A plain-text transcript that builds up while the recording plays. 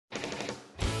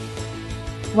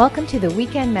Welcome to the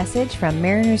weekend message from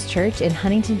Mariners Church in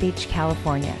Huntington Beach,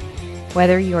 California.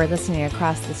 Whether you are listening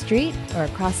across the street or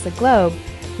across the globe,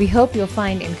 we hope you'll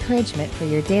find encouragement for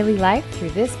your daily life through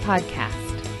this podcast.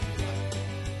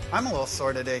 I'm a little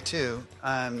sore today, too.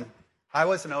 I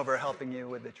wasn't over helping you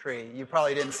with the tree. You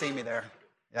probably didn't see me there.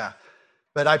 Yeah.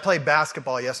 But I played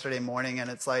basketball yesterday morning, and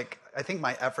it's like, I think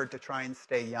my effort to try and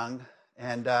stay young.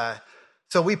 And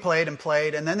so we played,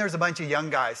 and then there's a bunch of young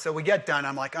guys. So we get done.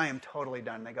 I'm like, I am totally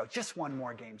done. And they go, just one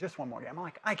more game. I'm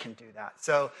like, I can do that.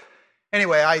 So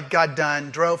anyway, I got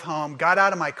done, drove home, got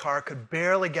out of my car, could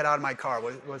barely get out of my car,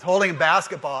 was holding a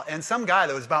basketball, and some guy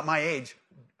that was about my age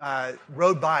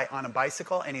rode by on a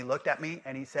bicycle, and he looked at me,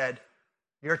 and he said,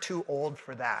 "You're too old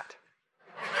for that."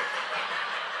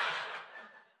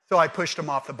 So I pushed him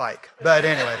off the bike. But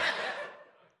anyway.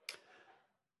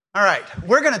 All right,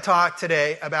 we're going to talk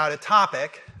today about a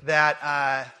topic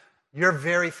that you're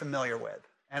very familiar with,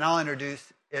 and I'll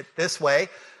introduce it this way.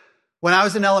 When I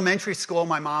was in elementary school,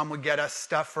 my mom would get us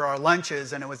stuff for our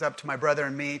lunches, and it was up to my brother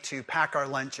and me to pack our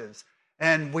lunches.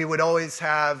 And we would always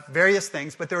have various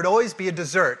things, but there would always be a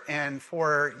dessert. And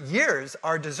for years,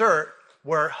 our dessert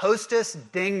were Hostess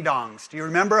Ding Dongs. Do you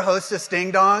remember Hostess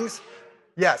Ding Dongs?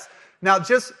 Yes. Now,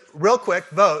 just real quick,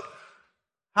 vote.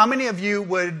 How many of you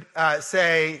would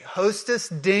say Hostess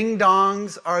Ding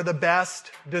Dongs are the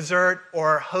best dessert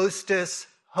or Hostess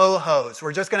Ho-Hos?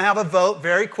 We're just going to have a vote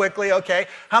very quickly, okay?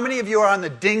 How many of you are on the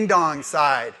Ding Dong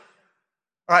side?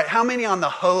 All right, how many on the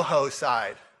Ho-Ho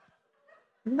side?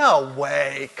 No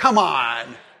way. Come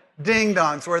on. Ding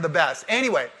Dongs were the best.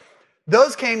 Anyway,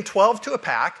 those came 12 to a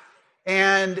pack,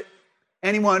 and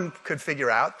anyone could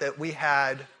figure out that we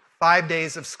had 5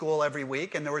 days of school every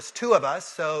week, and there was 2 of us,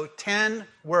 so 10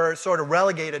 were sort of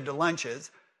relegated to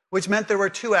lunches, which meant there were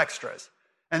 2 extras.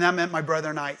 And that meant my brother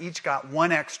and I each got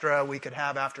 1 extra we could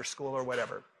have after school or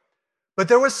whatever. But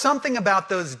there was something about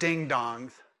those Ding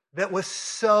Dongs that was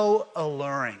so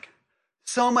alluring.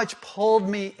 So much pulled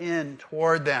me in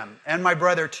toward them, and my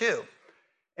brother too.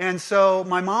 And so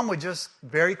my mom would just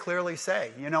very clearly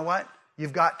say, you know what?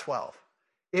 You've got 12.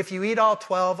 If you eat all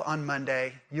 12 on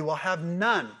Monday, you will have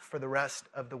none for the rest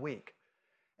of the week.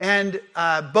 And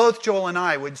both Joel and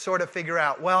I would sort of figure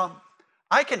out, well,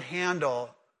 I can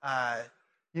handle,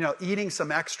 eating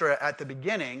some extra at the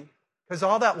beginning, because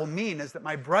all that will mean is that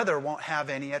my brother won't have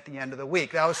any at the end of the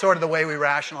week. That was sort of the way we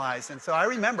rationalized. And so I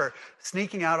remember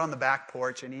sneaking out on the back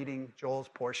porch and eating Joel's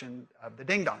portion of the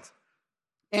Ding Dongs.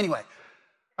 Anyway,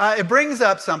 it brings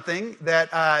up something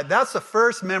that's the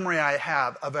first memory I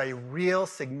have of a real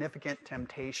significant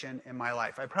temptation in my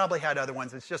life. I probably had other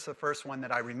ones. It's just the first one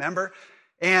that I remember.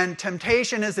 And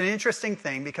temptation is an interesting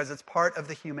thing because it's part of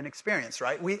the human experience,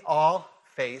 right? We all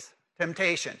face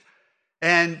temptation.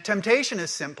 And temptation is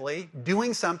simply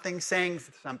doing something, saying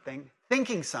something,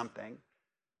 thinking something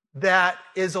that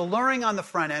is alluring on the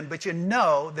front end, but you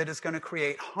know that it's going to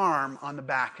create harm on the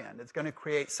back end. It's going to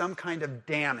create some kind of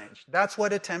damage. That's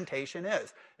what a temptation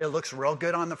is. It looks real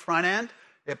good on the front end.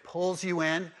 It pulls you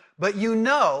in, but you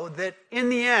know that in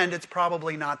the end, it's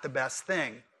probably not the best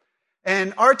thing.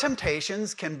 And our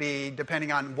temptations can be,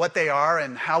 depending on what they are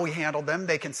and how we handle them,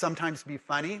 they can sometimes be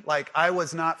funny. Like, I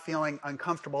was not feeling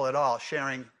uncomfortable at all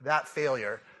sharing that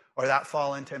failure or that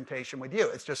fall in temptation with you.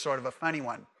 It's just sort of a funny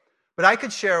one. But I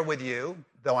could share with you,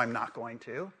 though I'm not going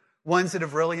to, ones that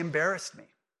have really embarrassed me.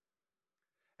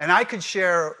 And I could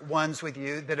share ones with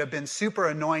you that have been super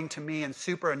annoying to me and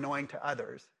super annoying to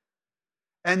others.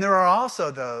 And there are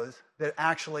also those that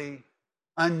actually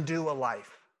undo a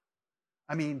life.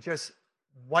 I mean, just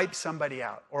wipe somebody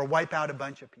out or wipe out a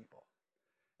bunch of people.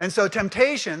 And so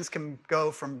temptations can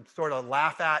go from sort of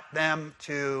laugh at them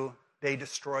to they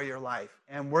destroy your life.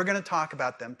 And we're going to talk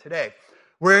about them today.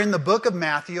 We're in the book of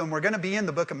Matthew, and we're going to be in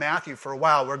the book of Matthew for a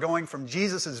while. We're going from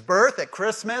Jesus' birth at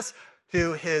Christmas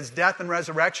to his death and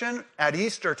resurrection at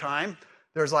Easter time.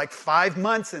 There's like 5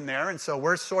 months in there, and so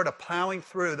we're sort of plowing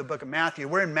through the book of Matthew.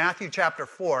 We're in Matthew chapter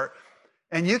 4,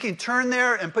 and you can turn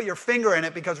there and put your finger in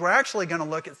it because we're actually going to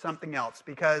look at something else,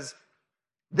 because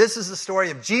this is the story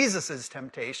of Jesus'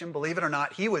 temptation. Believe it or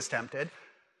not, he was tempted.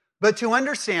 But to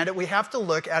understand it, we have to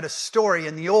look at a story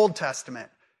in the Old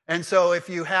Testament. And so if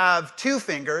you have 2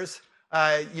 fingers,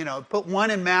 put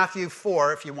one in Matthew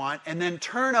 4 if you want, and then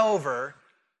turn over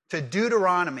to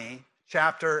Deuteronomy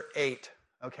chapter 8.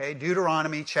 Okay,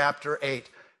 Deuteronomy chapter 8.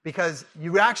 Because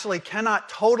you actually cannot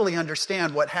totally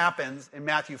understand what happens in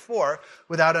Matthew 4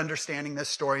 without understanding this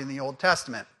story in the Old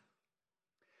Testament.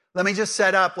 Let me just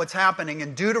set up what's happening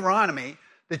in Deuteronomy.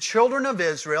 the children of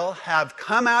Israel have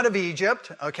come out of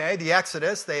Egypt, okay, the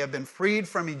Exodus. They have been freed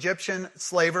from Egyptian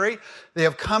slavery. They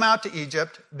have come out to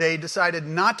Egypt. They decided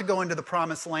not to go into the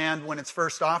promised land when it's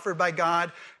first offered by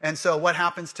God. And so what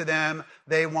happens to them?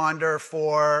 They wander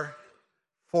for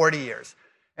 40 years.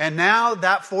 And now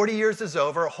that 40 years is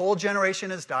over. A whole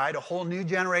generation has died. A whole new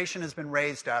generation has been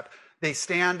raised up. They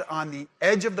stand on the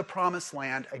edge of the promised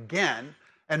land again.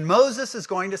 And Moses is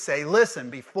going to say, listen,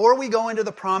 before we go into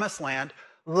the promised land,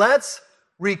 let's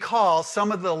recall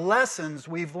some of the lessons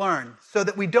we've learned so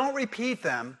that we don't repeat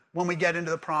them when we get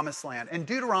into the promised land. And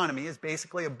Deuteronomy is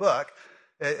basically a book.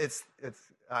 It's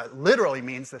literally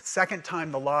means the second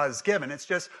time the law is given. It's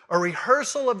just a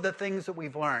rehearsal of the things that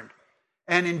we've learned.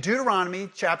 And in Deuteronomy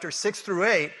chapter 6 through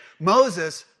 8,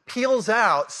 Moses peels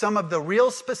out some of the real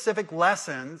specific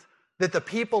lessons that the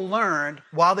people learned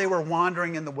while they were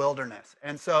wandering in the wilderness.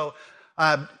 And so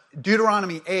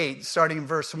Deuteronomy 8, starting in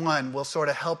verse 1, will sort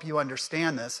of help you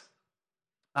understand this.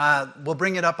 We'll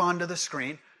bring it up onto the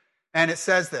screen. And it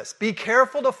says this: be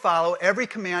careful to follow every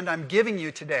command I'm giving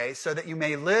you today so that you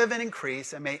may live and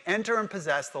increase and may enter and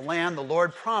possess the land the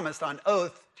Lord promised on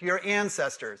oath to your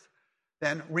ancestors.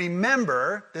 Then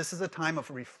remember, this is a time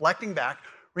of reflecting back,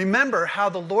 remember how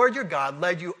the Lord your God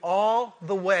led you all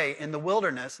the way in the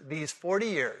wilderness these 40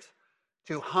 years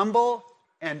to humble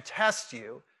and test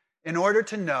you in order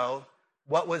to know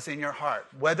what was in your heart,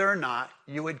 whether or not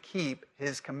you would keep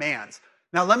his commands.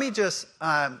 Now, let me just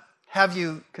have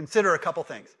you consider a couple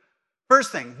things.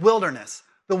 First thing, wilderness.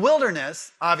 The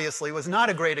wilderness, obviously, was not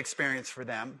a great experience for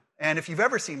them. And if you've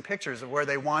ever seen pictures of where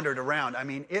they wandered around, I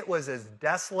mean, it was as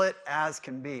desolate as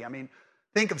can be. I mean,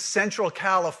 think of Central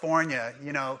California,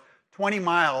 20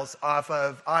 miles off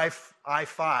of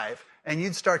I-5, and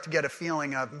you'd start to get a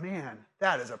feeling of, man,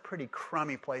 that is a pretty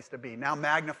crummy place to be. Now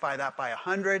magnify that by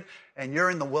 100, and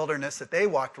you're in the wilderness that they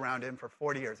walked around in for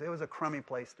 40 years. It was a crummy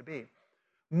place to be.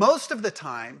 Most of the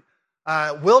time,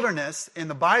 wilderness in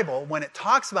the Bible, when it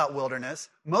talks about wilderness,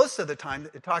 most of the time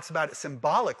it talks about it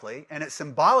symbolically, and it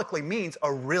symbolically means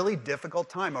a really difficult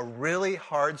time, a really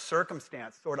hard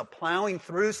circumstance, sort of plowing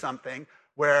through something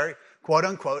where, quote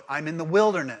unquote, I'm in the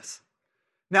wilderness.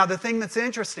 Now, the thing that's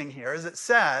interesting here is it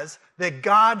says that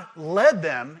God led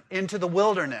them into the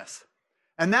wilderness.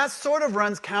 And that sort of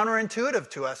runs counterintuitive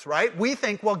to us, right? We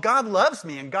think, well, God loves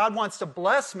me and God wants to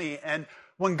bless me, and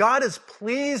when God is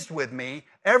pleased with me,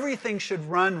 everything should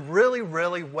run really,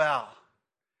 really well.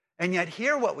 And yet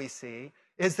here what we see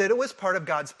is that it was part of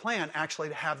God's plan actually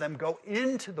to have them go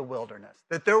into the wilderness,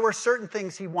 that there were certain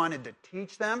things he wanted to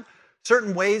teach them,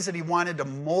 certain ways that he wanted to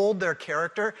mold their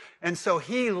character, and so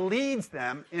he leads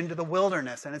them into the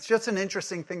wilderness. And it's just an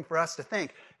interesting thing for us to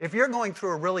think. If you're going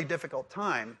through a really difficult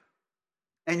time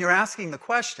and you're asking the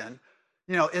question,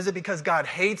 is it because God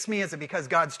hates me? Is it because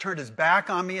God's turned his back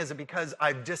on me? Is it because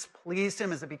I've displeased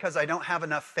him? Is it because I don't have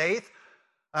enough faith?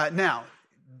 Now,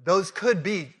 those could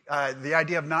be, the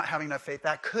idea of not having enough faith,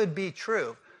 that could be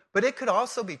true. But it could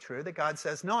also be true that God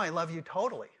says, no, I love you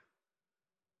totally.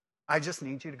 I just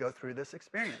need you to go through this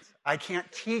experience. I can't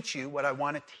teach you what I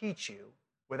want to teach you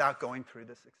without going through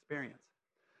this experience.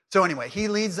 So anyway, he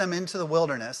leads them into the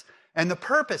wilderness. And the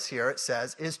purpose here, it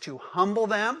says, is to humble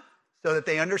them so that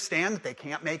they understand that they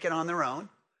can't make it on their own,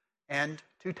 and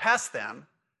to test them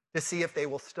to see if they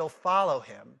will still follow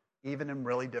him, even in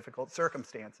really difficult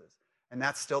circumstances. And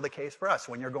that's still the case for us.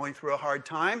 When you're going through a hard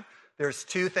time, there's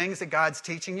two things that God's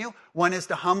teaching you. One is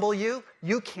to humble you.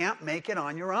 You can't make it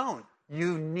on your own.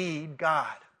 You need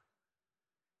God.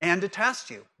 And to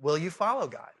test you. Will you follow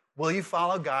God? Will you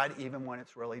follow God even when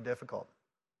it's really difficult?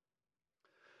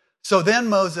 So then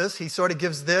Moses, he sort of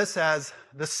gives this as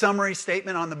the summary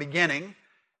statement on the beginning,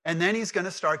 and then he's going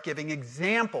to start giving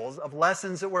examples of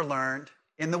lessons that were learned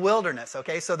in the wilderness.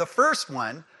 Okay, so the first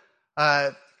one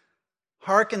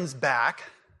harkens back.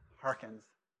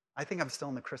 I think I'm still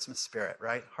in the Christmas spirit,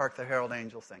 right? Hark the herald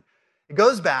angels sing. It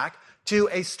goes back to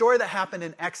a story that happened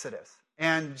in Exodus.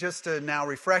 And just to now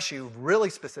refresh you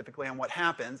really specifically on what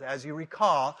happens, as you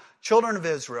recall, children of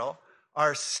Israel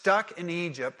are stuck in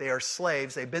Egypt. They are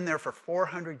slaves. They've been there for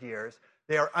 400 years.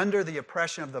 They are under the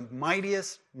oppression of the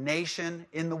mightiest nation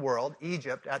in the world,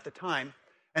 Egypt, at the time.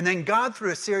 And then God,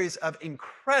 through a series of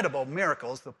incredible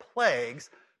miracles, the plagues,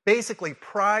 basically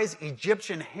pries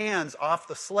Egyptian hands off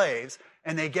the slaves,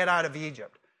 and they get out of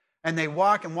Egypt. And they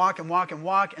walk and walk and walk and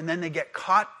walk, and then they get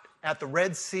caught at the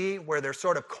Red Sea, where they're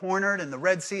sort of cornered, and the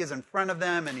Red Sea is in front of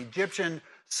them, and Egyptian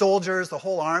soldiers, the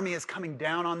whole army is coming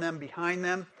down on them, behind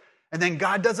them. And then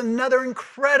God does another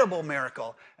incredible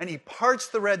miracle, and he parts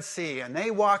the Red Sea, and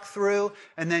they walk through,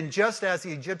 and then just as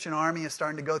the Egyptian army is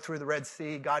starting to go through the Red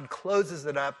Sea, God closes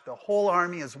it up. The whole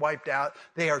army is wiped out.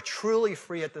 They are truly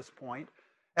free at this point.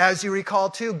 As you recall,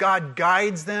 too, God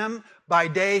guides them. By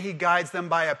day, he guides them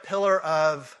by a pillar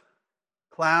of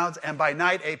clouds, and by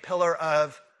night, a pillar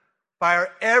of fire.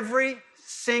 Every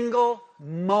single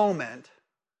moment,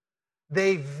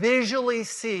 they visually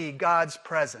see God's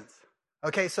presence.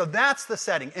 Okay, so that's the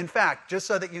setting. In fact, just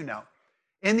so that you know,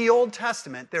 in the Old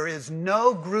Testament, there is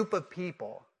no group of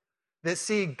people that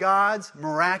see God's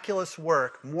miraculous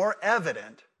work more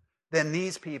evident than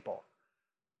these people.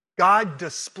 God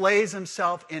displays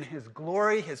himself in his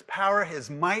glory, his power, his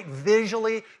might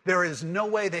visually. There is no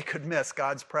way they could miss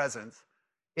God's presence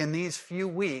in these few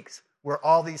weeks where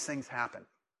all these things happen.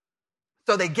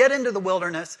 So they get into the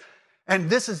wilderness, and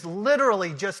this is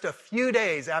literally just a few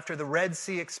days after the Red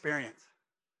Sea experience.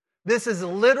 This is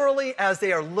literally as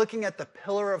they are looking at the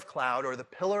pillar of cloud or the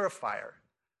pillar of fire,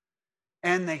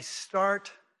 and they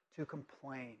start to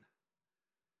complain.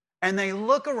 And they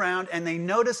look around and they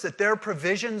notice that their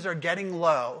provisions are getting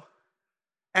low,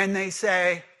 and they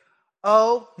say,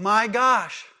 oh my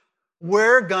gosh,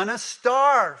 we're gonna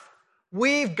starve.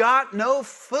 We've got no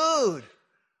food.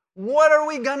 What are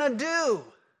we gonna do?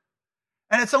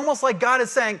 And it's almost like God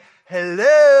is saying,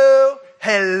 hello,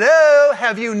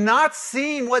 have you not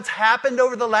seen what's happened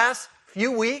over the last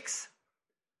few weeks?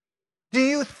 Do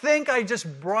you think I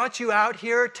just brought you out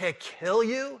here to kill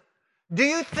you? Do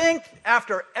you think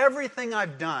after everything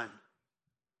I've done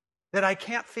that I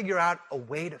can't figure out a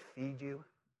way to feed you?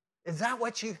 Is that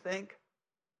what you think?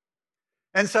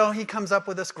 And so he comes up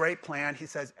with this great plan. He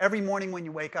says, every morning when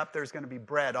you wake up, there's going to be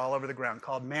bread all over the ground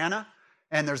called manna,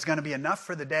 and there's going to be enough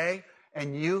for the day,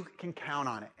 and you can count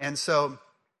on it. And so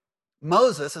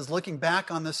Moses is looking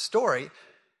back on this story,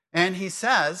 and he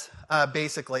says,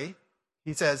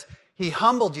 he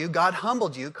humbled you, God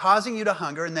humbled you, causing you to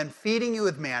hunger, and then feeding you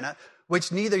with manna,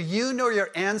 which neither you nor your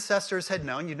ancestors had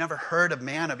known. You'd never heard of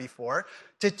manna before,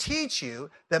 to teach you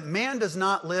that man does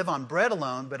not live on bread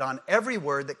alone, but on every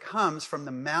word that comes from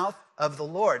the mouth of the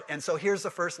Lord. And so here's the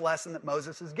first lesson that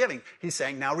Moses is giving. He's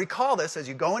saying, now recall this, as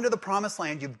you go into the promised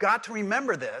land, you've got to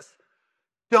remember this.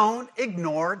 Don't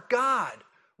ignore God.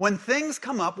 When things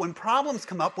come up, when problems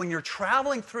come up, when you're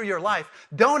traveling through your life,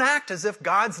 don't act as if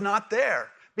God's not there,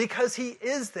 because he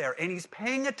is there and he's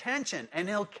paying attention and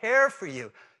he'll care for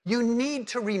you. You need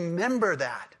to remember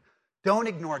that. Don't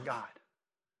ignore God.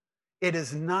 It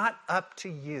is not up to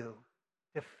you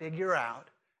to figure out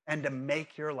and to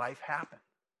make your life happen.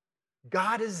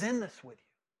 God is in this with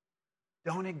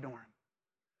you. Don't ignore him.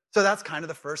 So that's kind of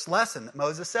the first lesson that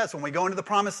Moses says. When we go into the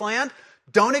promised land,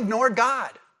 don't ignore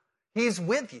God. He's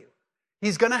with you.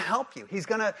 He's going to help you. He's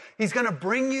going to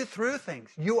bring you through things.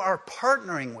 You are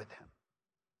partnering with him.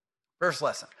 First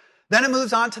lesson. Then it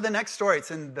moves on to the next story.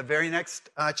 It's in the very next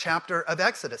chapter of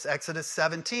Exodus, Exodus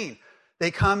 17.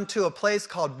 They come to a place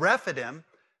called Rephidim,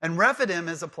 and Rephidim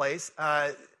is a place,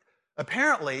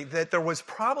 apparently, that there was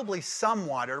probably some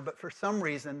water, but for some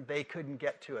reason they couldn't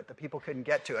get to it. The people couldn't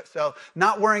get to it. So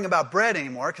not worrying about bread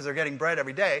anymore, because they're getting bread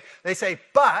every day, they say,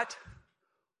 but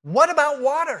what about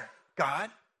water, God?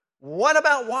 What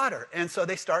about water? And so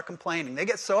they start complaining. They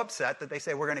get so upset that they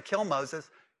say, we're going to kill Moses,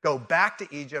 go back to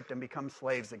Egypt, and become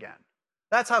slaves again.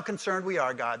 That's how concerned we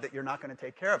are, God, that you're not going to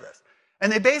take care of this.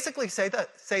 And they basically say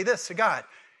this to God.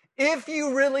 If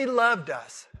you really loved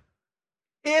us,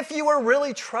 if you were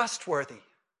really trustworthy,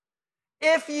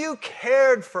 if you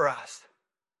cared for us,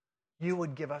 you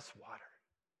would give us water.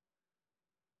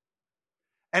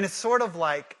 And it's sort of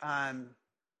like, I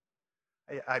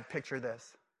picture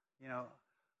this,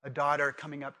 a daughter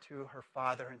coming up to her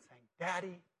father and saying,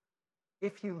 Daddy,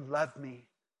 if you love me,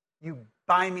 you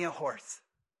buy me a horse.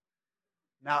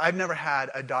 Now, I've never had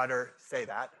a daughter say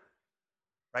that.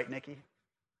 Right, Nikki?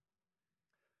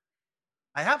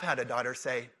 I have had a daughter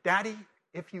say, Daddy,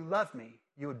 if you love me,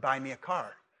 you would buy me a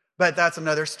car. But that's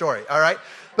another story, all right?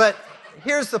 But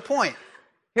here's the point.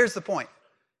 Here's the point.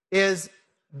 Is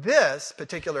this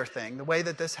particular thing, the way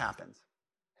that this happens,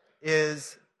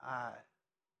 is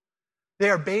they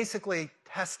are basically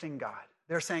testing God.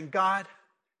 They're saying, God,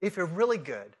 if you're really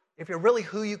good, if you're really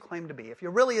who you claim to be, if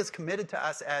you're really as committed to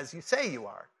us as you say you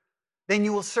are, then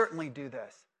you will certainly do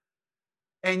this.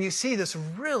 And you see this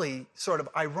really sort of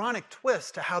ironic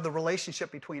twist to how the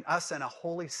relationship between us and a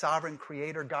holy, sovereign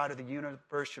creator, God of the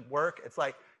universe, should work. It's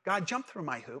like, God, jump through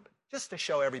my hoop just to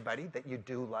show everybody that you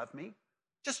do love me.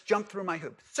 Just jump through my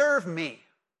hoop. Serve me.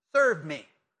 Serve me.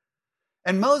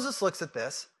 And Moses looks at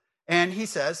this and he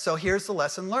says, so here's the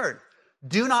lesson learned.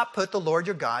 Do not put the Lord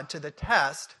your God to the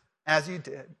test as you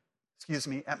did,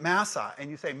 at Massah. And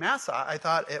you say, Massah, I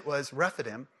thought it was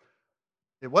Rephidim.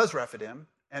 It was Rephidim,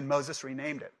 and Moses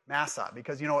renamed it Massah,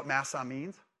 because you know what Massah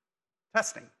means?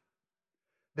 Testing.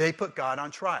 They put God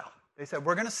on trial. They said,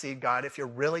 we're going to see, God, if you're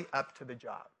really up to the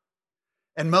job.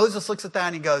 And Moses looks at that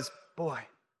and he goes, boy,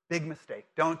 big mistake.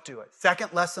 Don't do it.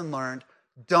 Second lesson learned,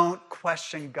 don't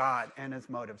question God and his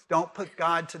motives. Don't put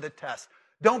God to the test.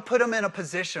 Don't put him in a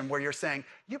position where you're saying,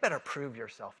 you better prove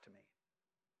yourself to me.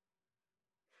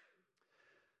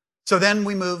 So then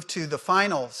we move to the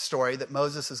final story that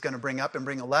Moses is going to bring up and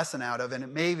bring a lesson out of, and it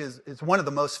maybe is one of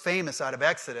the most famous out of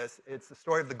Exodus. It's the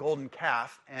story of the golden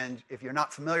calf, and if you're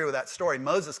not familiar with that story,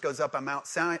 Moses goes up on Mount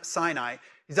Sinai.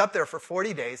 He's up there for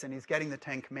 40 days, and he's getting the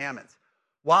 10 Commandments.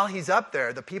 While he's up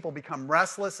there, the people become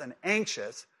restless and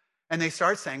anxious, and they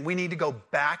start saying, we need to go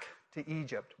back to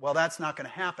Egypt. Well, that's not going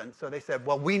to happen, so they said,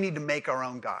 well, we need to make our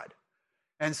own God.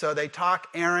 And so they talk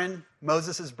Aaron,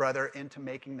 Moses' brother, into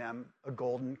making them a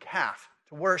golden calf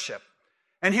to worship.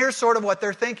 And here's sort of what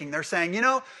they're thinking. They're saying, you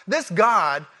know, this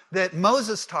God that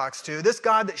Moses talks to, this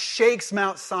God that shakes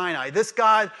Mount Sinai, this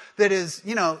God that is,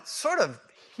 you know, sort of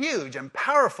huge and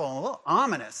powerful and a little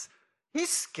ominous, he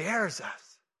scares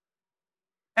us.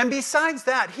 And besides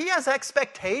that, he has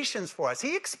expectations for us.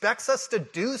 He expects us to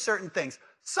do certain things.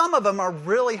 Some of them are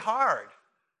really hard.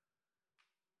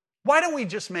 Why don't we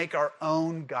just make our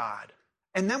own God?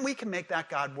 And then we can make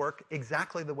that God work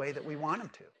exactly the way that we want him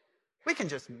to. We can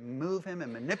just move him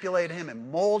and manipulate him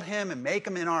and mold him and make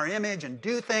him in our image and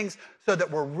do things so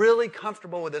that we're really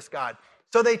comfortable with this God.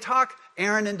 So they talk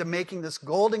Aaron into making this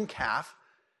golden calf.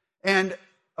 And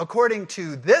according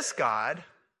to this God,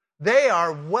 they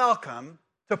are welcome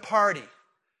to party.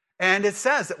 And it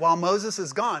says that while Moses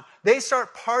is gone, they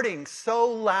start partying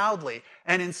so loudly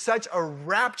and in such a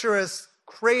rapturous,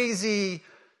 crazy,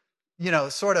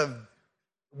 sort of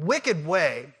wicked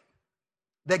way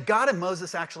that God and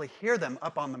Moses actually hear them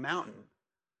up on the mountain.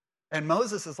 And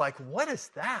Moses is like, what is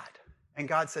that? And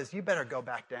God says, you better go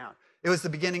back down. It was the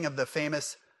beginning of the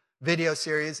famous video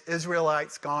series,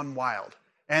 Israelites Gone Wild.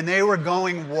 And they were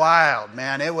going wild,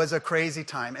 man. It was a crazy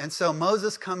time. And so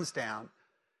Moses comes down,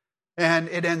 and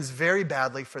it ends very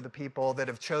badly for the people that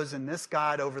have chosen this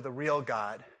God over the real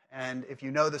God. And if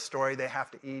you know the story, they have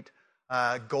to eat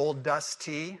gold dust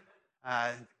tea.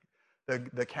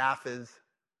 The calf is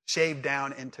shaved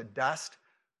down into dust,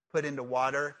 put into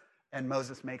water, and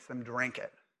Moses makes them drink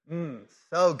it.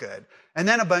 So good. And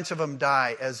then a bunch of them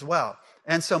die as well.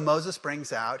 And so Moses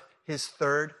brings out his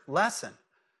third lesson.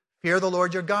 Fear the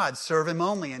Lord your God, serve him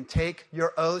only, and take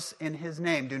your oaths in his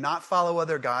name. Do not follow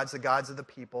other gods, the gods of the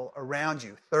people around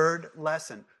you. Third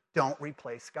lesson, don't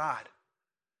replace God.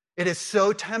 It is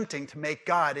so tempting to make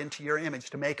God into your image,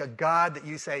 to make a God that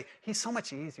you say, he's so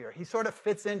much easier. He sort of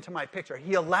fits into my picture.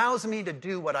 He allows me to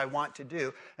do what I want to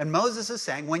do. And Moses is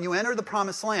saying, when you enter the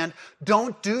promised land,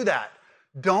 don't do that.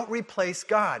 Don't replace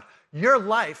God. Your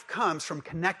life comes from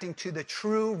connecting to the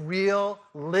true, real,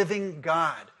 living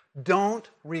God. Don't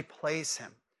replace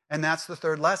him. And that's the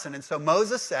third lesson. And so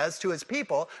Moses says to his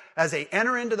people, as they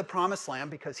enter into the promised land,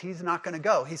 because he's not going to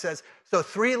go, he says, so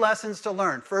 3 lessons to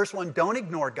learn. First one, don't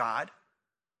ignore God.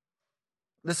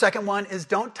 The second one is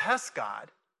don't test God.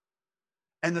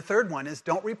 And the third one is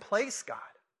don't replace God.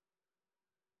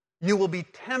 You will be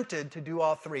tempted to do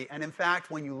all 3. And in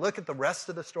fact, when you look at the rest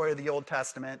of the story of the Old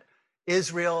Testament,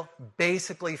 Israel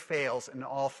basically fails in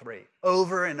all 3.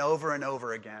 Over and over and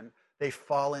over again. They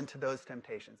fall into those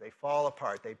temptations. They fall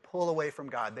apart. They pull away from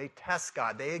God. They test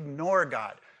God. They ignore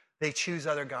God. They choose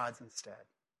other gods instead.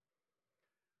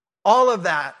 All of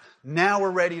that, now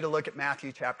we're ready to look at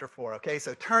Matthew chapter 4. Okay,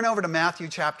 so turn over to Matthew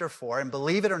chapter 4, and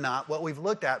believe it or not, what we've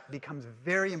looked at becomes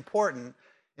very important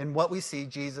in what we see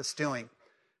Jesus doing.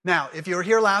 Now, if you were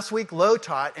here last week, Lo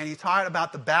taught, and he taught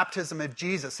about the baptism of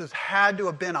Jesus. This had to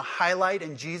have been a highlight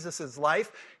in Jesus'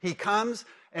 life. He comes,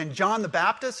 and John the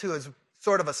Baptist, who is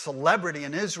sort of a celebrity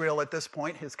in Israel at this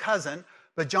point, his cousin.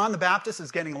 But John the Baptist is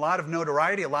getting a lot of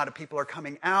notoriety. A lot of people are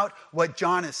coming out. What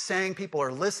John is saying, people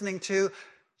are listening to.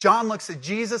 John looks at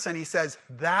Jesus and he says,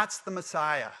 that's the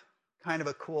Messiah. Kind of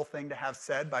a cool thing to have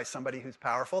said by somebody who's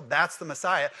powerful. That's the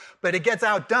Messiah. But it gets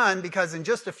outdone because in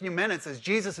just a few minutes, as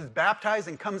Jesus is baptized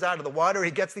and comes out of the water,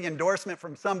 he gets the endorsement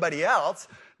from somebody else.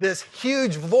 This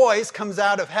huge voice comes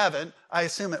out of heaven. I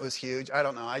assume it was huge. I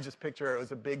don't know. I just picture it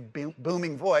was a big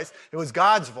booming voice. It was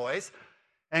God's voice.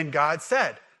 And God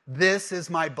said, this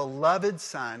is my beloved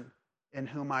Son in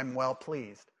whom I'm well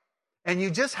pleased. And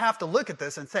you just have to look at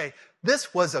this and say,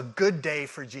 this was a good day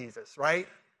for Jesus, right?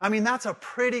 I mean, that's a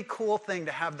pretty cool thing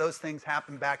to have those things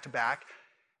happen back to back.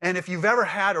 And if you've ever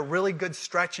had a really good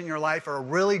stretch in your life or a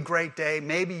really great day,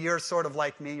 maybe you're sort of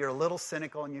like me, you're a little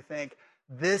cynical and you think,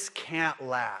 this can't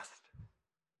last.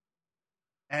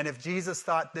 And if Jesus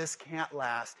thought this can't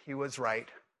last, he was right,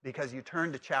 because you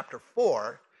turn to chapter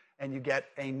 4 and you get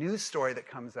a new story that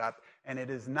comes up, and it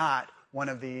is not one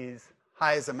of these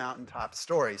high as a mountaintop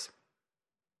stories.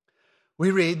 We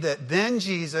read that then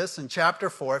Jesus, in chapter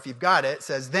 4, if you've got it,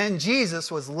 says, then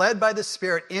Jesus was led by the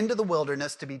Spirit into the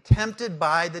wilderness to be tempted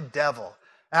by the devil.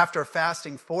 After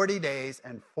fasting 40 days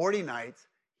and 40 nights,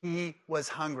 he was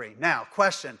hungry. Now,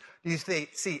 question, do you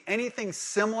see anything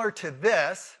similar to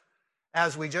this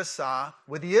as we just saw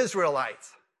with the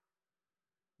Israelites?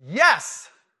 Yes,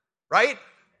 right?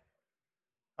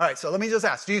 All right, so let me just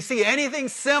ask, do you see anything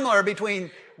similar between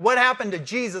what happened to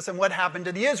Jesus and what happened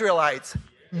to the Israelites?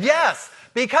 Yes,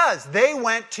 because they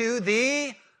went to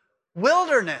the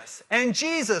wilderness, and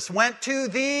Jesus went to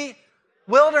the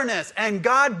wilderness, and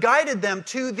God guided them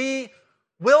to the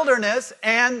wilderness,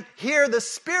 and here the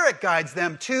Spirit guides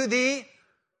them to the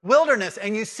wilderness.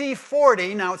 And you see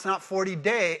 40, now it's not 40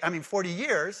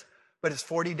 years, but it's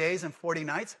 40 days and 40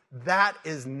 nights. That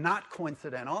is not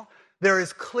coincidental. There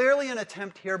is clearly an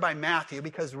attempt here by Matthew,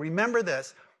 because remember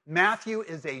this, Matthew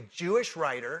is a Jewish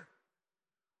writer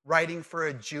writing for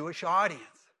a Jewish audience.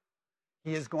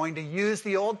 He is going to use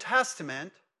the Old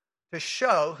Testament to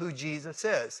show who Jesus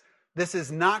is. This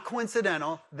is not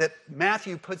coincidental that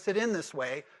Matthew puts it in this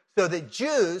way, so that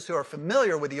Jews who are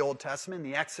familiar with the Old Testament,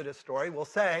 the Exodus story, will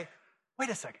say, wait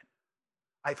a second,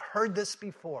 I've heard this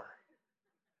before.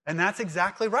 And that's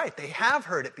exactly right. They have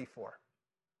heard it before.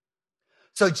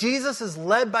 So Jesus is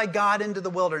led by God into the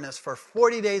wilderness for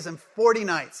 40 days and 40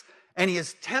 nights. And he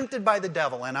is tempted by the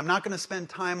devil. And I'm not going to spend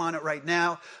time on it right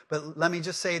now, but let me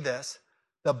just say this.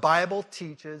 The Bible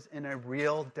teaches in a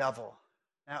real devil.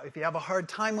 Now, if you have a hard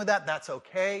time with that, that's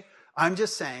okay. I'm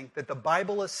just saying that the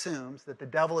Bible assumes that the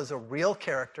devil is a real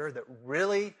character that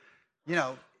really,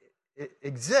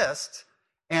 exists.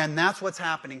 And that's what's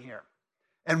happening here.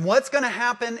 And what's going to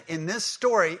happen in this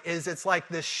story is it's like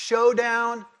this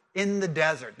showdown in the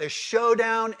desert, this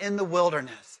showdown in the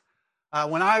wilderness.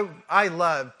 When I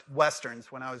loved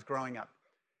Westerns when I was growing up.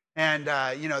 And,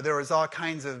 there was all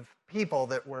kinds of people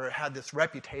that had this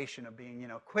reputation of being,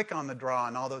 quick on the draw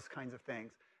and all those kinds of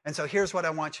things. And so here's what I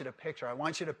want you to picture. I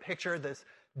want you to picture this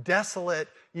desolate,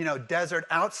 desert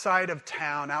outside of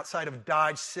town, outside of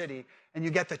Dodge City. And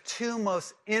you get the two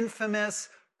most infamous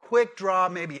quick draw,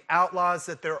 maybe outlaws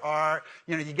that there are.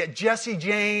 You get Jesse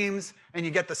James and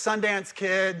you get the Sundance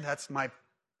Kid. That's my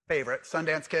favorite,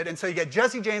 Sundance Kid. And so you get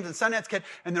Jesse James and Sundance Kid,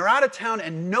 and they're out of town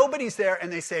and nobody's there,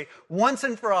 and they say, once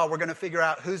and for all, we're going to figure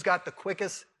out who's got the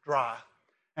quickest draw.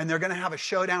 And they're going to have a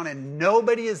showdown, and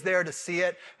nobody is there to see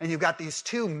it. And you've got these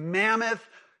two mammoth,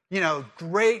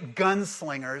 great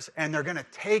gunslingers, and they're going to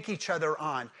take each other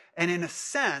on. And in a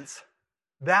sense,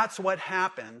 that's what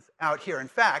happens out here. In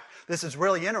fact, this is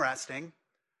really interesting.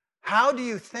 How do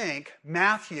you think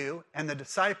Matthew and the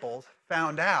disciples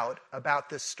found out about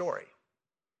this story?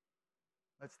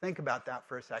 Let's think about that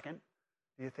for a second.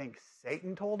 Do you think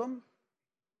Satan told them?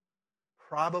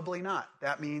 Probably not.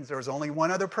 That means there was only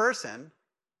one other person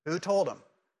who told them.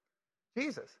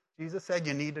 Jesus. Jesus said,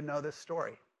 you need to know this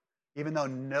story. Even though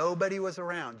nobody was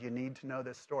around, you need to know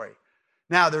this story.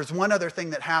 Now, there's one other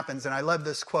thing that happens, and I love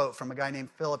this quote from a guy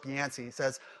named Philip Yancey. He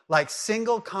says, like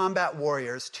single combat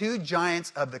warriors, two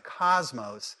giants of the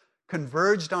cosmos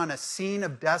converged on a scene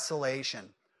of desolation.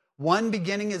 One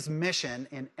beginning his mission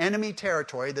in enemy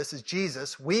territory, this is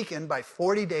Jesus, weakened by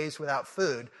 40 days without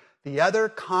food. The other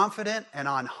confident and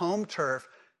on home turf,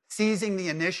 seizing the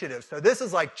initiative. So this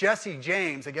is like Jesse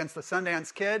James against the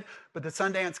Sundance Kid, but the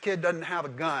Sundance Kid doesn't have a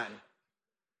gun.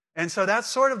 And so that's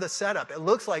sort of the setup. It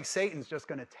looks like Satan's just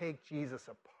going to take Jesus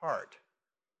apart.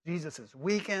 Jesus is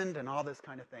weakened and all this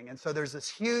kind of thing. And so there's this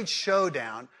huge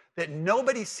showdown that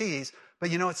nobody sees.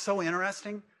 But it's so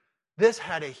interesting. This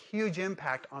had a huge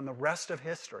impact on the rest of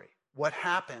history, what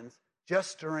happens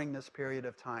just during this period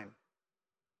of time.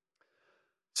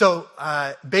 So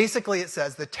basically it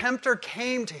says, the tempter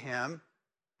came to him,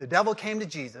 the devil came to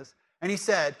Jesus, and he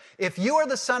said, if you are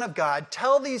the Son of God,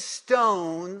 tell these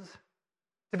stones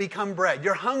to become bread.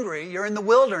 You're hungry, you're in the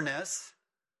wilderness,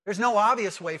 there's no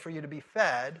obvious way for you to be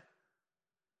fed.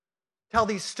 Tell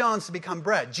these stones to become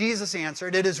bread. Jesus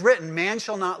answered, it is written, man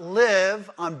shall not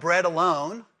live on bread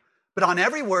alone, but on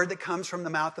every word that comes from the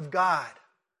mouth of God.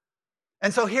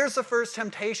 And so here's the first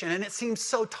temptation, and it seems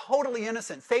so totally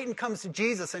innocent. Satan comes to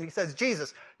Jesus and he says,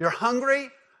 Jesus, you're hungry,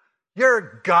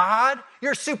 You're God.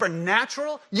 You're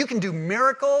supernatural. You can do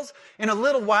miracles. In a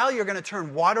little while, you're going to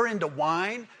turn water into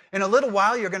wine. In a little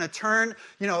while, you're going to turn,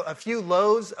 a few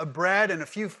loaves of bread and a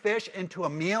few fish into a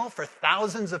meal for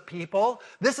thousands of people.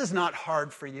 This is not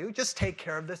hard for you. Just take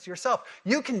care of this yourself.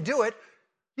 You can do it.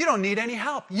 You don't need any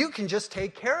help. You can just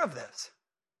take care of this.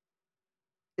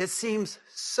 It seems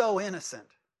so innocent.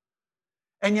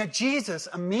 And yet Jesus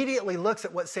immediately looks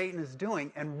at what Satan is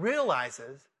doing and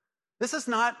realizes this is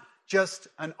not just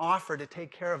an offer to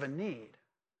take care of a need.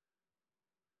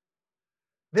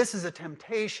 This is a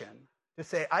temptation to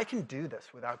say, I can do this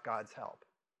without God's help.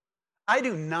 I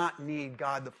do not need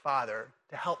God the Father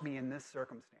to help me in this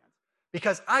circumstance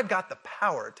because I've got the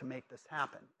power to make this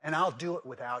happen, and I'll do it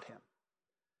without him.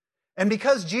 And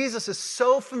because Jesus is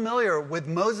so familiar with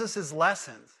Moses'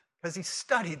 lessons, because he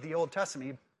studied the Old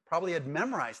Testament, he probably had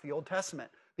memorized the Old Testament,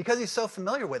 because he's so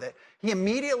familiar with it, he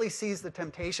immediately sees the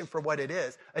temptation for what it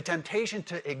is, a temptation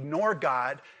to ignore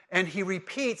God, and he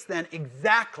repeats then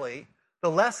exactly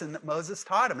the lesson that Moses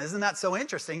taught him. Isn't that so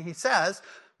interesting? He says,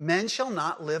 men shall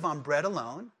not live on bread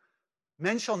alone.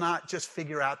 Men shall not just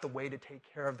figure out the way to take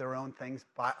care of their own things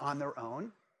on their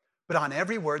own, but on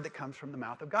every word that comes from the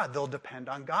mouth of God. They'll depend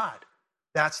on God.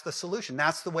 That's the solution.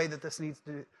 That's the way that this needs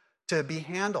to be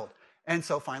handled. And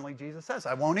so finally Jesus says,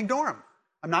 I won't ignore him.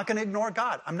 I'm not going to ignore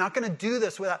God. I'm not going to do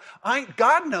this without...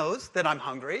 God knows that I'm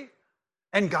hungry,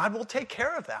 and God will take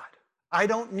care of that. I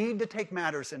don't need to take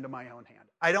matters into my own hand.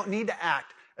 I don't need to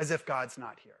act as if God's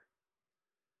not here.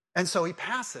 And so he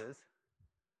passes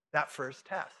that first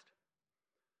test.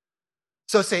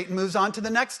 So Satan moves on to the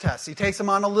next test. He takes him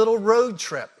on a little road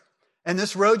trip. And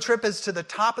this road trip is to the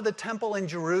top of the temple in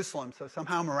Jerusalem. So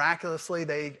somehow miraculously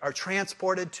they are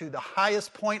transported to the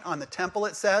highest point on the temple,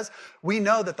 it says. We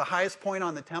know that the highest point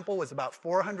on the temple was about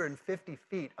 450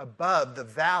 feet above the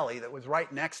valley that was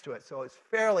right next to it. So it's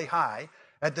fairly high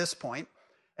at this point.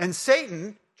 And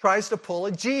Satan tries to pull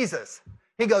a Jesus.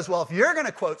 He goes, well, if you're going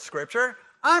to quote Scripture,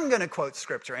 I'm going to quote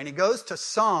Scripture. And he goes to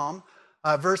Psalm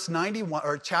verse 91,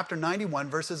 or chapter 91,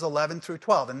 verses 11 through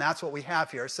 12. And that's what we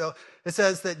have here. So it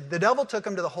says that the devil took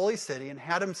him to the holy city and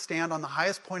had him stand on the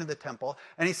highest point of the temple.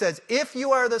 And he says, if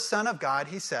you are the Son of God,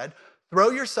 he said, throw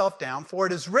yourself down, for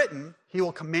it is written, he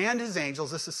will command his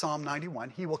angels, this is Psalm 91,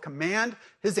 he will command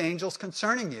his angels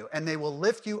concerning you, and they will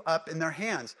lift you up in their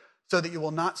hands, so that you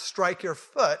will not strike your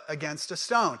foot against a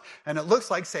stone. And it looks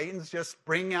like Satan's just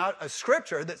bringing out a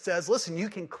scripture that says, listen, you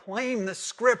can claim the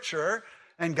scripture,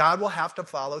 and God will have to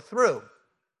follow through.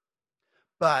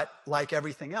 But like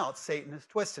everything else, Satan has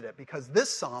twisted it, because this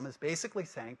psalm is basically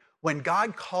saying, when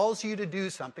God calls you to do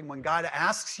something, when God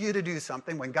asks you to do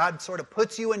something, when God sort of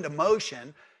puts you into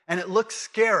motion, and it looks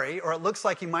scary, or it looks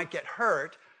like you might get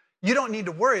hurt, you don't need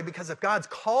to worry, because if God's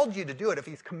called you to do it, if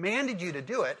he's commanded you to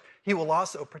do it, he will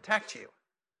also protect you.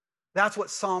 That's what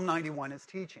Psalm 91 is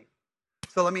teaching.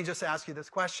 So let me just ask you this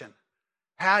question.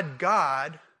 Had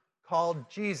God called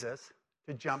Jesus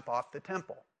to jump off the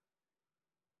temple?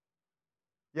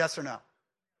 Yes or no?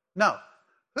 No.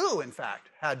 Who, in fact,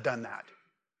 had done that?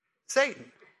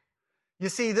 Satan. You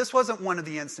see, this wasn't one of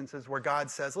the instances where God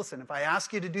says, listen, if I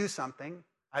ask you to do something,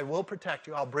 I will protect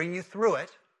you. I'll bring you through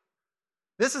it.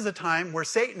 This is a time where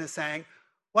Satan is saying,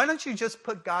 why don't you just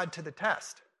put God to the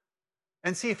test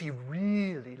and see if he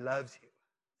really loves you?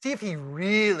 See if he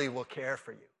really will care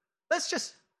for you. Let's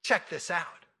just check this out.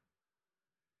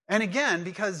 And again,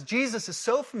 because Jesus is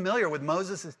so familiar with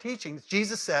Moses' teachings,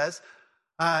 Jesus says,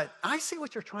 I see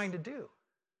what you're trying to do.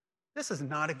 This is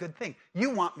not a good thing.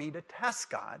 You want me to test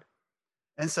God.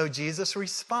 And so Jesus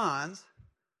responds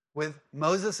with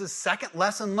Moses' second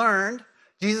lesson learned.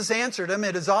 Jesus answered him,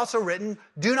 it is also written,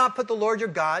 do not put the Lord your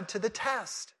God to the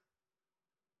test.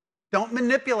 Don't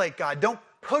manipulate God. Don't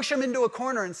push him into a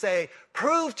corner and say,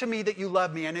 prove to me that you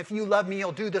love me, and if you love me,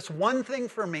 you'll do this one thing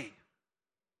for me.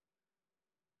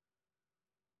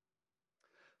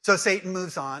 So Satan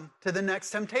moves on to the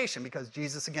next temptation, because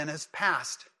Jesus again has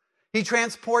passed. He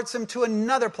transports him to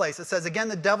another place. It says, again,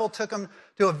 the devil took him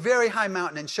to a very high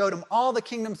mountain and showed him all the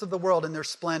kingdoms of the world in their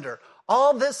splendor.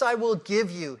 All this I will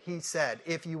give you, he said,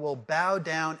 if you will bow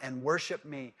down and worship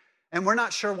me. And we're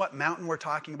not sure what mountain we're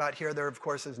talking about here. There, of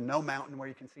course, is no mountain where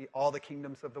you can see all the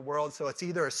kingdoms of the world. So it's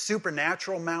either a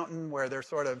supernatural mountain where they're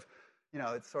sort of,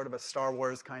 it's sort of a Star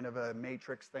Wars kind of a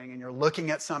Matrix thing, and you're looking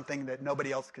at something that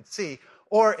nobody else could see.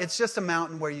 Or it's just a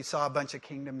mountain where you saw a bunch of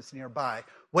kingdoms nearby.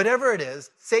 Whatever it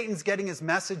is, Satan's getting his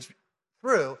message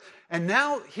through. And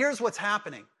now here's what's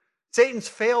happening. Satan's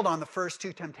failed on the first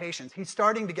two temptations. He's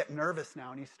starting to get nervous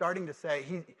now, and he's starting to say,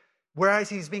 whereas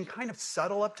he's being kind of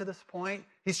subtle up to this point,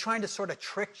 he's trying to sort of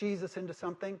trick Jesus into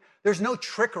something. There's no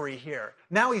trickery here.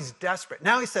 Now he's desperate.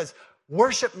 Now he says,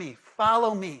 worship me,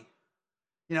 follow me.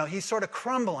 He's sort of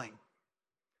crumbling.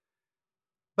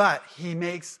 But he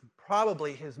makes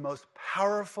probably his most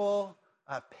powerful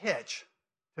pitch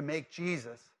to make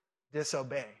Jesus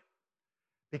disobey.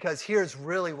 Because here's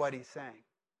really what he's saying.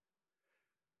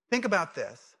 Think about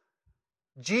this.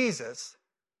 Jesus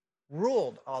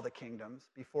ruled all the kingdoms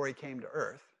before he came to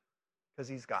earth, because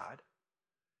he's God.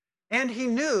 And he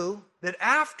knew that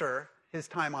after his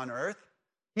time on earth,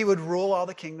 he would rule all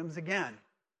the kingdoms again.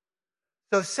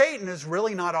 So Satan is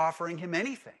really not offering him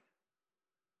anything.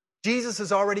 Jesus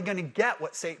is already going to get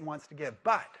what Satan wants to give.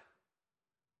 But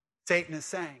Satan is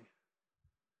saying,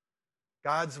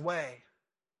 God's way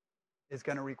is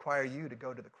going to require you to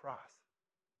go to the cross.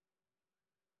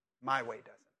 My way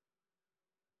doesn't.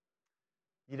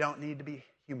 You don't need to be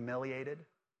humiliated.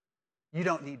 You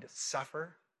don't need to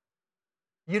suffer.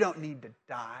 You don't need to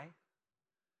die.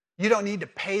 You don't need to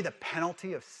pay the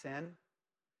penalty of sin.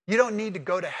 You don't need to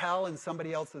go to hell in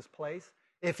somebody else's place.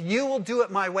 If you will do it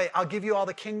my way, I'll give you all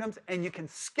the kingdoms, and you can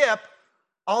skip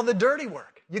all the dirty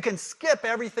work. You can skip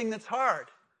everything that's hard.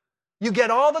 You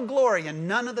get all the glory and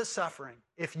none of the suffering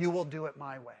if you will do it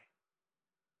my way.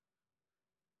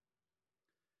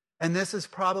 And this is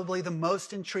probably the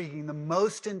most intriguing, the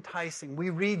most enticing.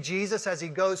 We read Jesus as he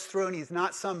goes through, and he's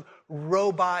not some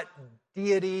robot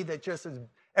deity that just is,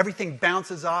 everything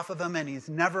bounces off of him, and he's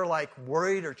never like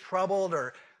worried or troubled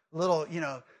or little,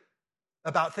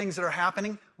 about things that are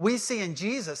happening. We see in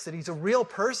Jesus that he's a real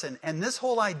person, and this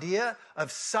whole idea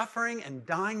of suffering and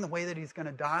dying the way that he's going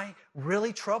to die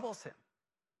really troubles him.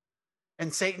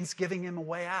 And Satan's giving him a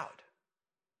way out.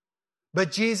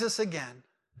 But Jesus again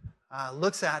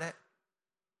looks at it,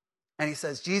 and he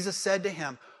says, Jesus said to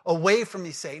him, away from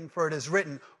me, Satan, for it is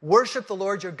written, worship the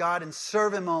Lord your God and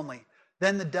serve him only.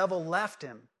 Then the devil left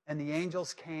him, and the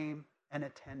angels came and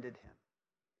attended him.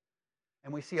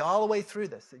 And we see all the way through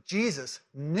this that Jesus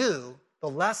knew the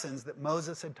lessons that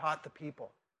Moses had taught the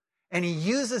people. And he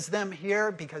uses them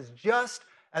here because just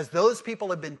as those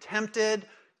people had been tempted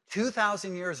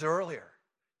 2,000 years earlier,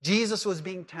 Jesus was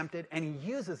being tempted, and he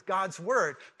uses God's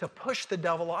word to push the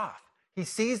devil off. He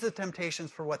sees the temptations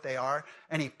for what they are,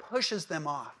 and he pushes them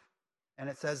off. And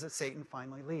it says that Satan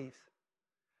finally leaves.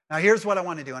 Now here's what I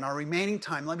want to do. In our remaining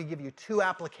time, let me give you two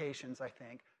applications, I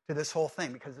think, to this whole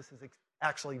thing, because this is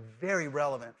actually very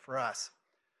relevant for us.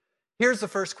 Here's the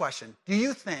first question. Do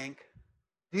you think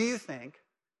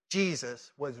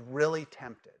Jesus was really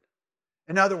tempted?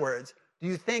 In other words, do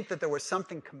you think that there was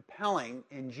something compelling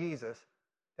in Jesus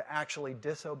to actually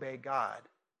disobey God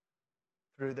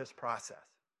through this process?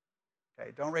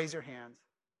 Okay, don't raise your hands.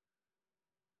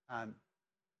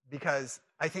 Because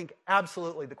I think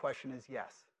absolutely the question is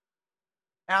yes.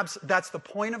 That's the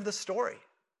point of the story.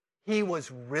 He was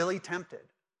really tempted.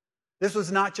 This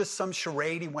was not just some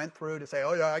charade he went through to say,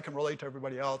 oh yeah, I can relate to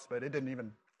everybody else, but it didn't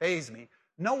even faze me.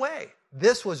 No way.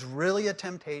 This was really a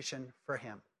temptation for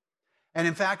him. And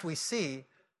in fact, we see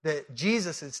that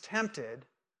Jesus is tempted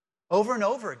over and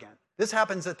over again. This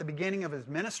happens at the beginning of his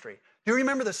ministry. Do you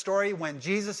remember the story when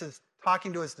Jesus is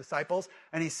talking to his disciples,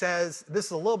 and he says, this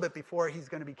is a little bit before he's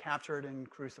going to be captured and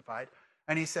crucified,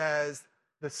 and he says,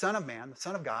 the Son of Man, the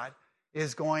Son of God,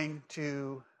 is going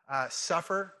to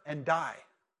suffer and die.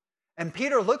 And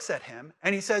Peter looks at him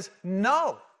and he says,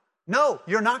 no,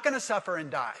 you're not going to suffer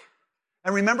and die.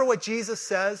 And remember what Jesus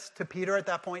says to Peter at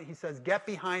that point? He says, get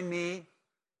behind me,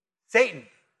 Satan.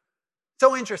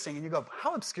 So interesting. And you go,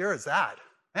 how obscure is that?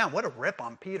 Man, what a rip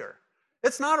on Peter.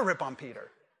 It's not a rip on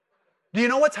Peter. Do you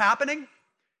know what's happening?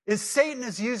 Is Satan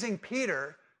is using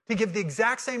Peter to give the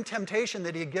exact same temptation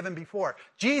that he had given before.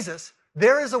 Jesus,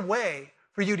 there is a way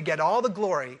for you to get all the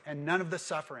glory and none of the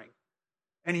suffering.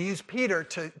 And he used Peter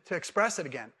to express it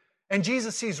again. And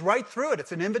Jesus sees right through it.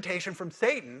 It's an invitation from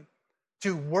Satan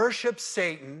to worship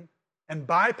Satan and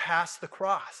bypass the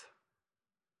cross.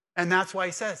 And that's why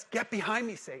he says, get behind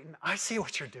me, Satan. I see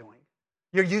what you're doing.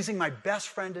 You're using my best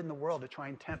friend in the world to try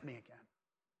and tempt me again.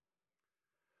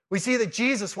 We see that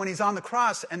Jesus, when he's on the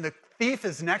cross and the thief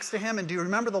is next to him, and do you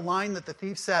remember the line that the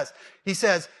thief says? He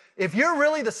says, if you're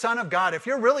really the Son of God, if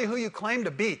you're really who you claim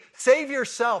to be, save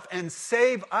yourself and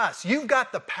save us. You've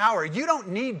got the power. You don't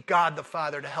need God the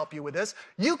Father to help you with this.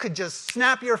 You could just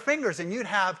snap your fingers and you'd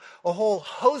have a whole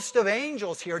host of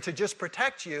angels here to just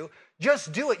protect you.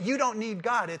 Just do it. You don't need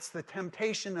God. It's the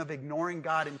temptation of ignoring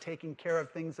God and taking care of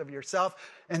things of yourself,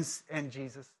 and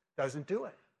Jesus doesn't do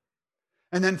it.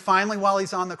 And then finally, while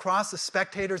he's on the cross, the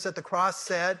spectators at the cross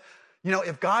said,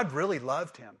 if God really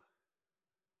loved him,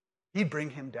 he'd bring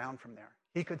him down from there.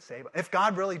 he could save him. If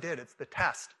God really did, it's the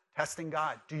testing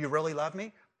God. Do you really love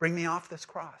me? Bring me off this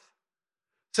cross.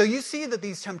 So you see that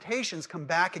these temptations come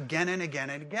back again and again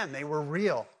and again. They were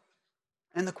real.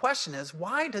 And the question is,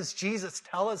 why does Jesus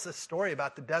tell us this story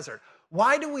about the desert?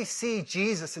 Why do we see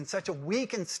Jesus in such a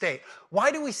weakened state?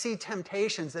 Why do we see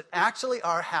temptations that actually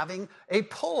are having a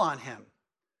pull on him?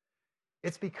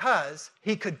 It's because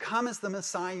he could come as the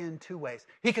Messiah in two ways.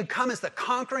 He could come as the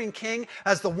conquering king,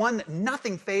 as the one that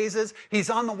nothing phases. He's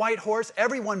on the white horse.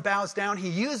 Everyone bows down. He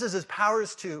uses his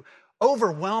powers to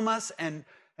overwhelm us and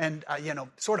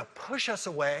sort of push us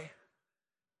away.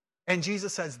 And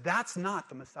Jesus says, that's not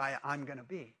the Messiah I'm going to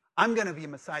be. I'm going to be a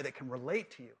Messiah that can relate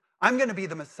to you. I'm going to be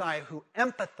the Messiah who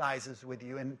empathizes with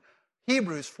you. In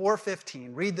Hebrews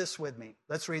 4:15, read this with me.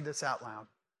 Let's read this out loud.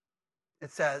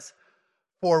 It says,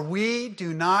 "For we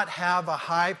do not have a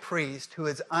high priest who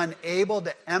is unable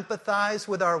to empathize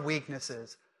with our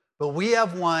weaknesses, but we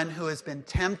have one who has been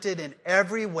tempted in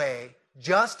every way,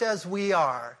 just as we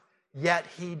are, yet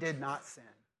he did not sin."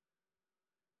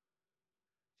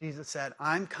 Jesus said,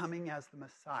 I'm coming as the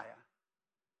Messiah.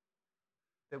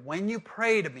 That when you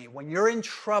pray to me, when you're in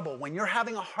trouble, when you're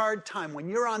having a hard time, when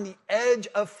you're on the edge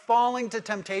of falling to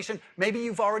temptation, maybe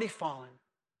you've already fallen.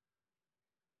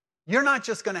 You're not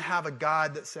just going to have a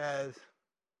God that says,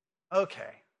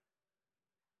 okay,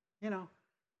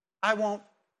 I won't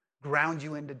ground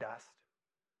you into dust.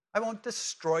 I won't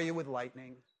destroy you with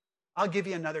lightning. I'll give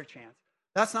you another chance.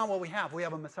 That's not what we have. We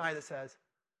have a Messiah that says,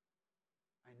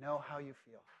 I know how you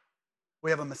feel. We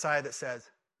have a Messiah that says,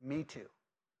 me too.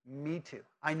 Me too.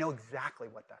 I know exactly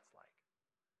what that's like.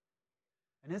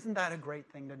 And isn't that a great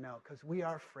thing to know? Because we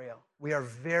are frail. We are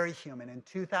very human. In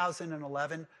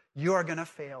 2011, you are going to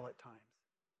fail at times.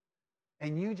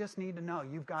 And you just need to know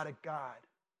you've got a God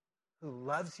who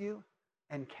loves you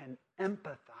and can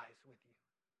empathize with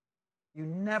you. You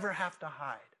never have to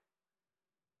hide.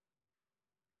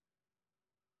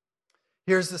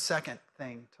 Here's the second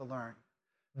thing to learn.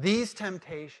 These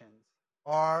temptations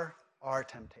are our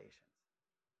temptations.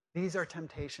 These are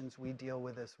temptations we deal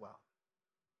with as well.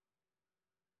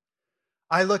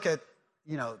 I look at,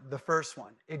 the first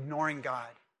one, ignoring God.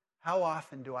 How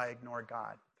often do I ignore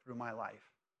God through my life?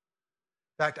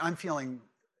 In fact,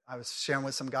 I was sharing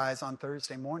with some guys on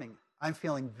Thursday morning, I'm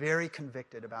feeling very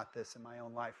convicted about this in my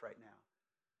own life right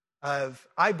now.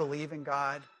 I believe in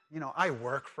God, I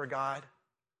work for God,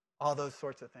 all those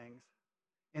sorts of things.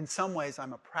 In some ways,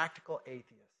 I'm a practical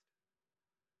atheist.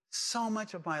 So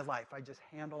much of my life I just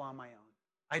handle on my own.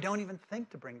 I don't even think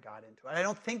to bring God into it. I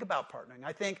don't think about partnering.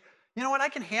 I think, you know what, I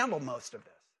can handle most of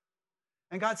this.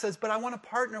 And God says, but I want to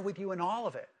partner with you in all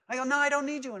of it. I go, no, I don't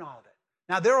need you in all of it.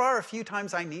 Now, there are a few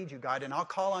times I need you, God, and I'll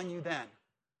call on you then.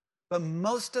 But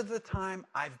most of the time,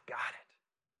 I've got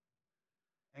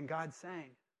it. And God's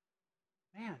saying,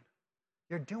 man,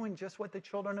 you're doing just what the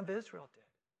children of Israel did.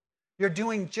 You're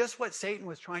doing just what Satan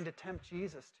was trying to tempt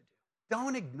Jesus to do.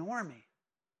 Don't ignore me.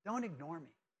 Don't ignore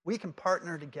me. We can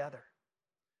partner together.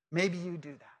 Maybe you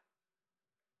do that.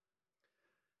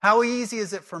 How easy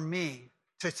is it for me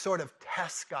to sort of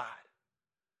test God,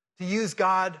 to use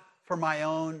God for my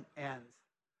own ends,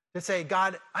 to say,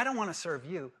 God, I don't want to serve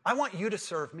you. I want you to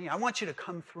serve me. I want you to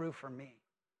come through for me.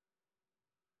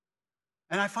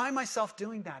 And I find myself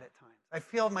doing that at times. I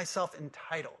feel myself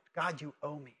entitled. God, you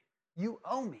owe me. You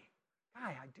owe me.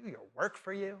 God, I do your work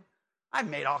for you. I've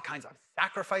made all kinds of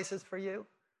sacrifices for you.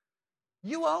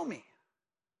 You owe me.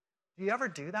 Do you ever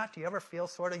do that? Do you ever feel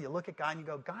you look at God and you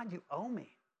go, God, you owe me.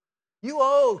 You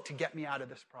owe to get me out of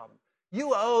this problem.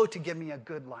 You owe to give me a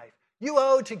good life. You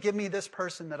owe to give me this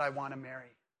person that I want to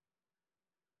marry.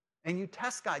 And you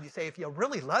test God. You say, if you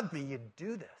really loved me, you'd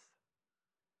do this.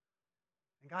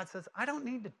 And God says, I don't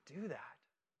need to do that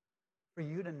for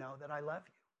you to know that I love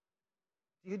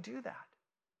you. You do that.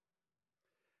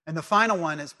 And the final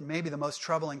one is maybe the most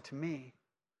troubling to me.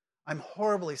 I'm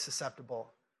horribly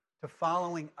susceptible to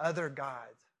following other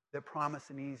gods that promise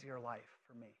an easier life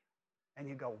for me. And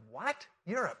you go, what?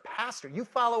 You're a pastor. You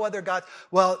follow other gods.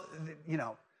 Well,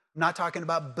 I'm not talking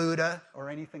about Buddha or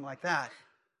anything like that.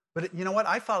 But you know what?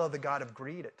 I follow the God of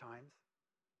greed at times.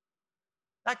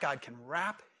 That God can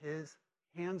wrap his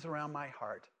hands around my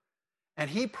heart. And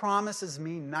he promises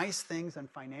me nice things and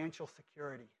financial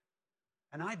security.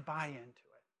 And I buy into it.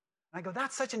 And I go,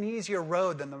 that's such an easier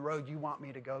road than the road you want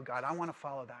me to go, God. I want to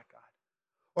follow that God.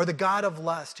 Or the God of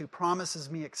lust who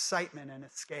promises me excitement and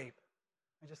escape.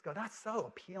 I just go, that's so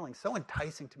appealing, so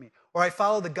enticing to me. Or I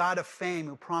follow the God of fame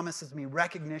who promises me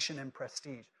recognition and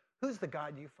prestige. Who's the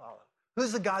God you follow?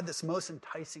 Who's the God that's most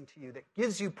enticing to you,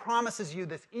 that promises you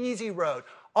this easy road,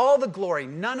 all the glory,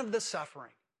 none of the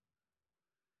suffering?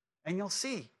 And you'll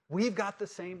see, We've got the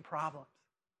same problems.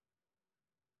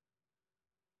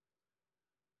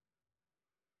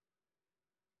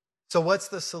 So what's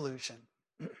the solution?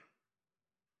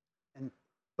 And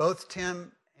both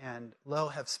Tim and Lo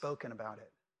have spoken about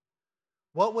it.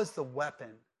 What was the weapon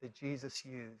that Jesus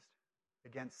used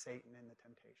against Satan in the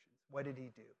temptations? What did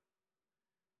he do?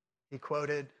 He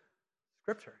quoted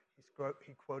Scripture.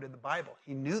 He quoted the Bible.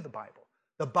 He knew the Bible.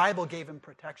 The Bible gave him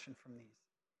protection from these.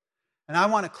 And I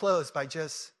want to close by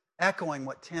just echoing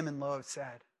what Tim and Lo have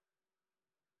said.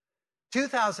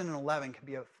 2011 can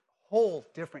be a whole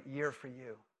different year for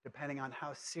you, depending on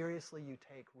how seriously you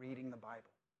take reading the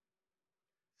Bible,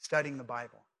 studying the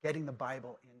Bible, getting the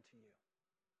Bible into you.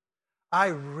 I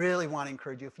really want to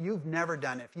encourage you, if you've never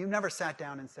done it, if you've never sat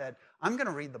down and said, I'm going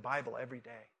to read the Bible every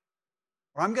day,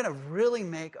 or I'm going to really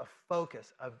make a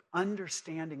focus of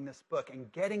understanding this book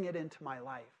and getting it into my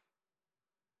life,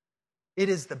 it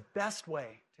is the best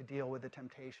way to deal with the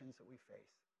temptations that we face.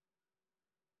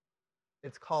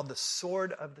 It's called the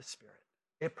sword of the Spirit.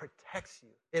 It protects you.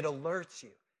 It alerts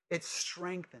you. It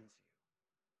strengthens you.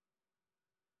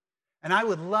 And I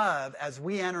would love, as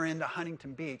we enter into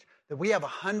Huntington Beach, that we have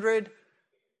 100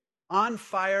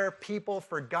 on-fire people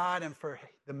for God and for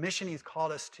the mission He's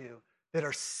called us to that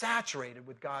are saturated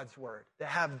with God's Word, that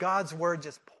have God's Word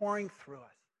just pouring through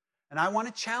us. And I want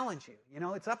to challenge you. You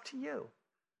know, it's up to you.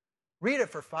 Read it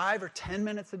for 5 or 10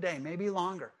 minutes a day, maybe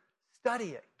longer. Study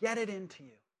it. Get it into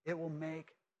you. It will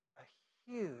make a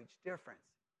huge difference.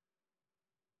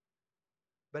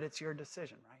 But it's your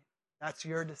decision, right? That's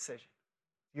your decision.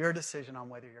 Your decision on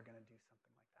whether you're going to do something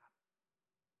like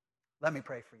that. Let me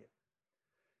pray for you.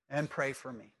 And pray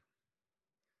for me.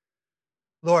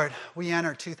 Lord, we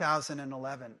enter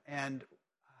 2011, and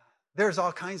there's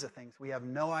all kinds of things. We have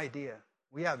no idea.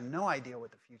 We have no idea what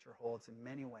the future holds in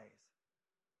many ways.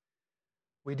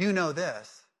 We do know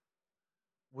this.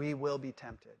 We will be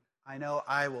tempted. I know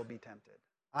I will be tempted.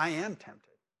 I am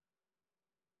tempted.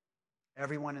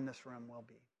 Everyone in this room will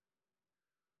be.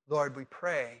 Lord, we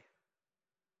pray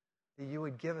that you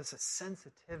would give us a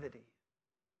sensitivity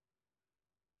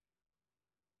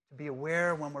to be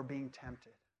aware when we're being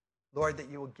tempted. Lord, that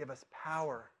you will give us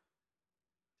power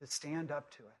to stand up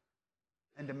to it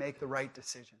and to make the right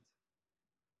decisions.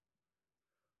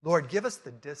 Lord, give us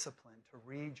the discipline to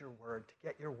read your word, to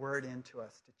get your word into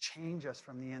us, to change us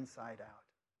from the inside out.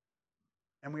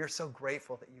 And we are so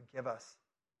grateful that you give us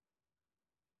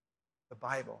the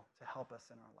Bible to help us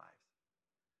in our lives.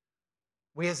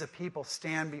 We as a people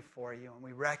stand before you and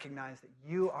we recognize that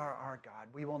you are our God.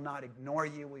 We will not ignore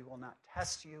you. We will not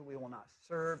test you. We will not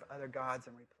serve other gods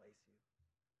and replace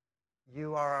you.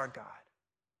 You are our God,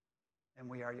 and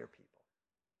we are your people.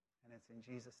 And it's in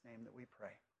Jesus' name that we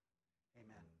pray.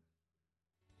 Amen.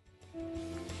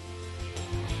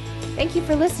 Thank you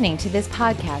for listening to this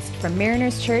podcast from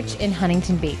Mariners Church in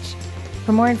Huntington Beach.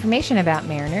 For more information about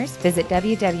Mariners, visit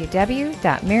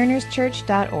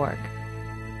www.marinerschurch.org.